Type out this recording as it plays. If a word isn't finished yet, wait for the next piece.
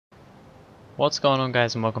What's going on,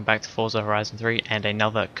 guys, and welcome back to Forza Horizon 3 and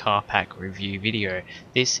another car pack review video.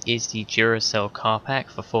 This is the Duracell Car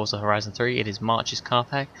Pack for Forza Horizon 3. It is March's car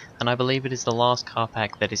pack, and I believe it is the last car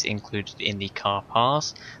pack that is included in the car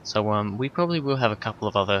pass. So we probably will have a couple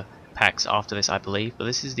of other packs after this, I believe, but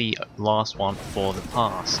this is the last one for the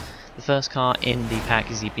pass. The first car in the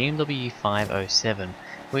pack is the BMW 507,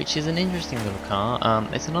 which is an interesting little car.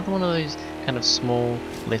 It's another one of those kind of small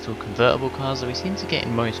little convertible cars that we seem to get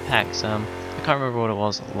in most packs. I can't remember what it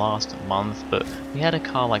was last month, but we had a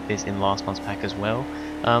car like this in last month's pack as well.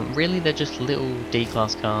 Really, they're just little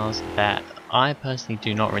D-class cars that I personally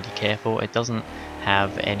do not really care for. It doesn't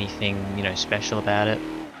have anything, special about it.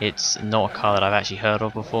 It's not a car that I've actually heard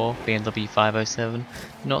of before, BMW 507.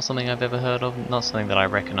 Not something I've ever heard of, not something that I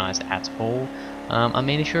recognise at all. I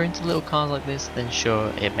mean, if you're into little cars like this, then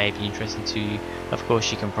sure, it may be interesting to you. Of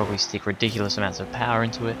course, you can probably stick ridiculous amounts of power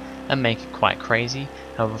into it and make it quite crazy.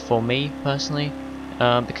 However, for me, personally,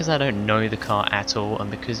 because I don't know the car at all,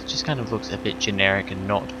 and because it just kind of looks a bit generic and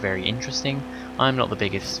not very interesting, I'm not the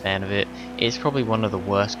biggest fan of it. It's probably one of the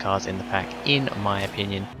worst cars in the pack, in my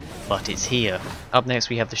opinion, but it's here. Up next,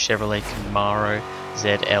 we have the Chevrolet Camaro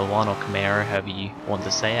ZL1, or Camaro, however you want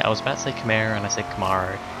to say it. I was about to say Camaro and I said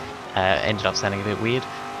Camaro. Ended up sounding a bit weird.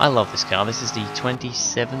 I love this car. This is the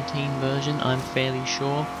 2017 version, I'm fairly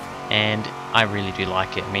sure, and I really do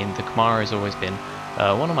like it. I mean, the Camaro has always been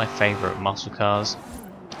one of my favourite muscle cars.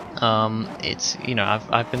 It's,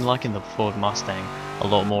 I've been liking the Ford Mustang a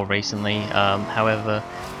lot more recently. However,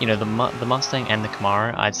 the Mustang and the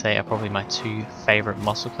Camaro, I'd say, are probably my two favourite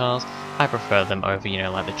muscle cars. I prefer them over,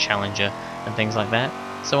 like the Challenger and things like that.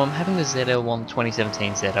 So having the ZL1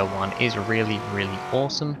 2017 ZL1 is really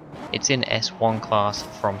awesome. It's in S1 class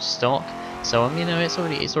from stock, so it's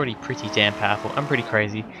already pretty damn powerful and pretty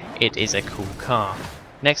crazy. It is a cool car.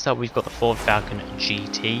 Next up, we've got the Ford Falcon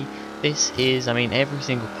GT. This is, every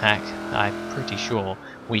single pack, I'm pretty sure,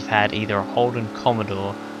 we've had either a Holden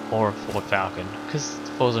Commodore or a Ford Falcon. Because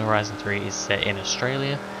Forza Horizon 3 is set in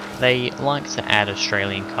Australia, they like to add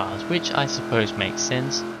Australian cars, which I suppose makes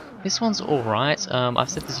sense. This one's alright. I've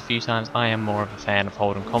said this a few times, I am more of a fan of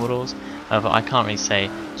Holden Commodores. However, I can't really say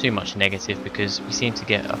too much negative because we seem to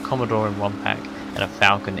get a Commodore in one pack and a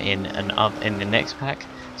Falcon in the next pack.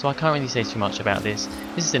 So I can't really say too much about this.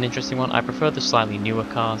 This is an interesting one. I prefer the slightly newer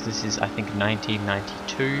cars. This is, I think,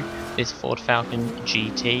 1992. This Ford Falcon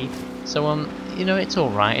GT. So it's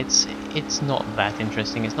alright. It's not that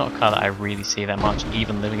interesting. It's not a car that I really see that much,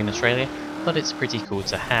 even living in Australia. But it's pretty cool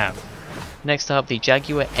to have. Next up, the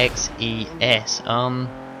Jaguar XES.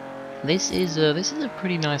 This is a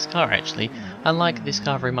pretty nice car, actually. I like this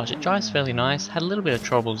car very much. It drives fairly nice. Had a little bit of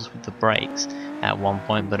troubles with the brakes at one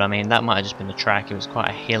point, but that might have just been the track. It was quite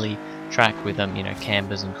a hilly track with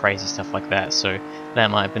cambers and crazy stuff like that. So that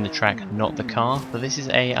might have been the track, not the car. But this is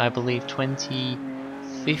a, I believe,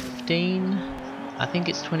 2015. I think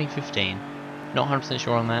it's 2015. Not 100%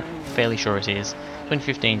 sure on that. Fairly sure it is.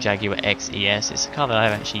 2015 Jaguar XES. It's a car that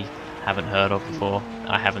I've actually haven't heard of before.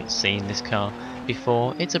 I haven't seen this car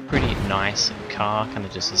before. It's a pretty nice car, kind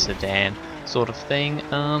of just a sedan sort of thing.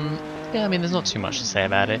 Yeah, there's not too much to say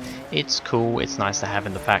about it. It's cool, it's nice to have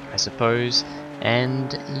in the pack, I suppose,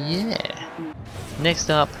 and yeah. Next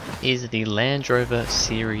up is the Land Rover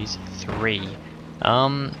Series 3.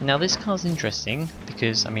 Now this car's interesting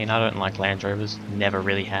because, I don't like Land Rovers, never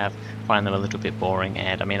really have, find them a little bit boring,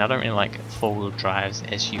 and I don't really like four-wheel drives,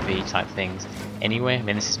 SUV type things anyway.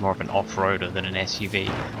 This is more of an off-roader than an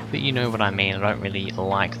SUV, but you know what I mean. I don't really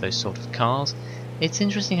like those sort of cars. It's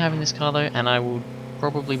interesting having this car though, and I will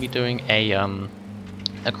probably be doing a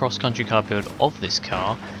cross-country car build of this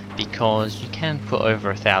car because you can put over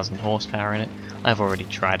 1,000 horsepower in it. I've already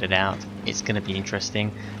tried it out. It's going to be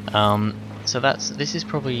interesting. So this is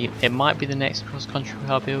probably, it might be the next cross-country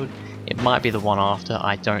car build, it might be the one after,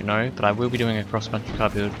 I don't know, but I will be doing a cross-country car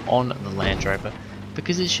build on the Land Rover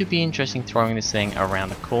because it should be interesting throwing this thing around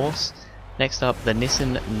the course. Next up, the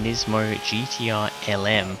Nissan Nismo GTR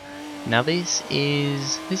LM. Now this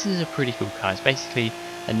is a pretty cool car. It's basically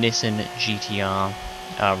a Nissan GTR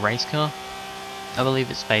race car. I believe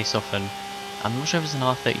it's based off I'm not sure if it's an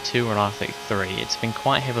R32 or an R33. It's been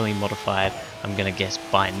quite heavily modified, I'm gonna guess,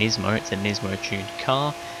 by Nismo. It's a Nismo tuned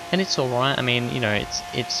car, and it's alright.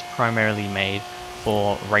 It's primarily made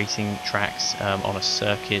for racing tracks on a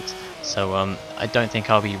circuit. So I don't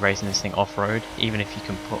think I'll be racing this thing off-road, even if you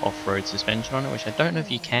can put off-road suspension on it, which I don't know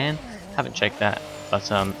if you can. Haven't checked that,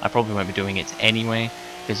 but I probably won't be doing it anyway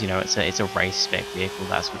because it's a race spec vehicle.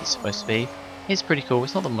 That's what it's supposed to be. It's pretty cool.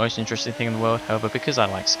 It's not the most interesting thing in the world, however, because I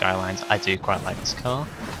like Skylines, I do quite like this car.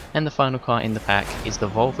 And the final car in the pack is the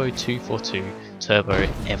Volvo 242 Turbo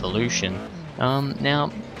Evolution.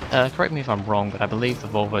 Now, correct me if I'm wrong, but I believe the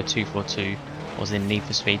Volvo 242 was in Need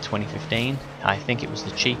for Speed 2015. I think it was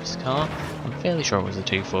the cheapest car. I'm fairly sure it was the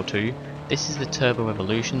 242. This is the Turbo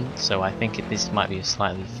Evolution, so I think this might be a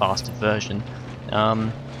slightly faster version.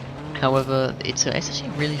 However, it's actually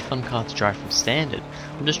a really fun car to drive from standard.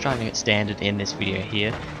 I'm just driving it standard in this video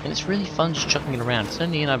here, and it's really fun just chucking it around. It's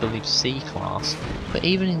only in, I believe, C class, but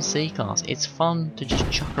even in C class, it's fun to just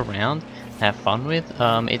chuck around, have fun with.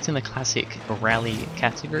 It's in the classic rally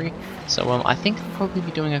category, so I think I'll probably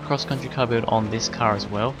be doing a cross-country car build on this car as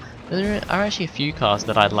well. There are actually a few cars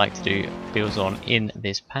that I'd like to do builds on in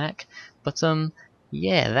this pack, but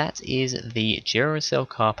yeah, that is the Duracell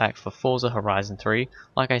Car Pack for Forza Horizon 3.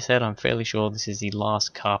 Like I said, I'm fairly sure this is the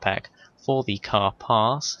last car pack for the car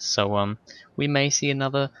pass, so we may see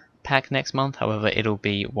another pack next month. However, it'll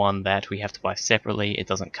be one that we have to buy separately. It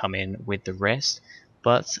doesn't come in with the rest.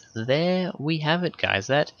 But there we have it, guys.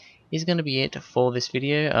 That is going to be it for this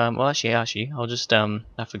video. Well, actually, I'll just I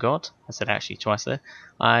forgot. I said actually twice there.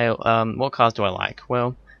 What cars do I like?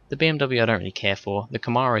 Well, the BMW I don't really care for. The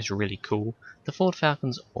Camaro is really cool. The Ford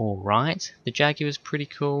Falcon's alright. The Jaguar's pretty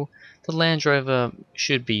cool. The Land Rover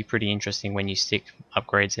should be pretty interesting when you stick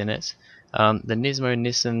upgrades in it. The Nismo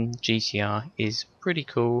Nissan GTR is pretty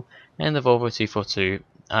cool. And the Volvo 242,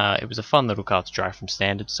 it was a fun little car to drive from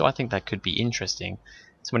standard, so I think that could be interesting.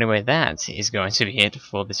 So anyway, that is going to be it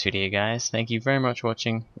for this video, guys. Thank you very much for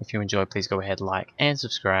watching. If you enjoyed, please go ahead, like and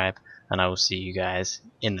subscribe, and I will see you guys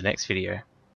in the next video.